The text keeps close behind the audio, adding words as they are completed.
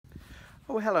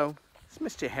Oh, hello. It's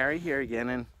Mr. Harry here again,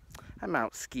 and I'm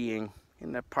out skiing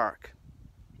in the park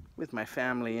with my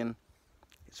family, and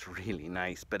it's really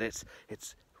nice, but it's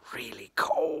really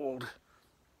cold.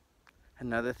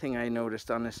 Another thing I noticed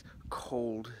on this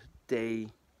cold day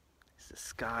is the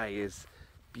sky is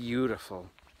beautiful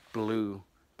blue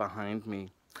behind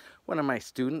me. One of my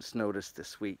students noticed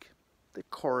this week the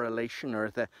correlation or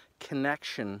the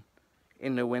connection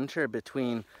in the winter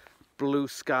between blue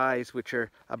skies, which are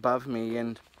above me,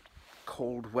 and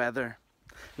cold weather.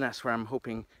 And that's where I'm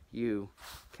hoping you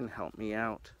can help me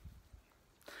out.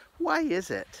 Why is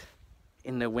it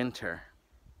in the winter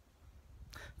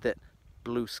that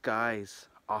blue skies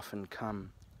often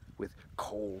come with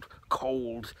cold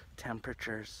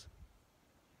temperatures?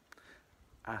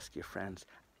 Ask your friends,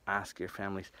 ask your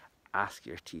families, ask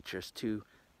your teachers too.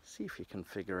 See if you can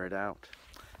figure it out.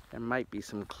 There might be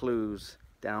some clues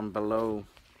down below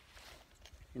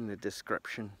in the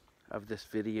description of this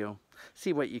video.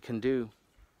 See what you can do.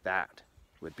 That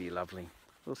would be lovely.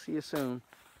 We'll see you soon.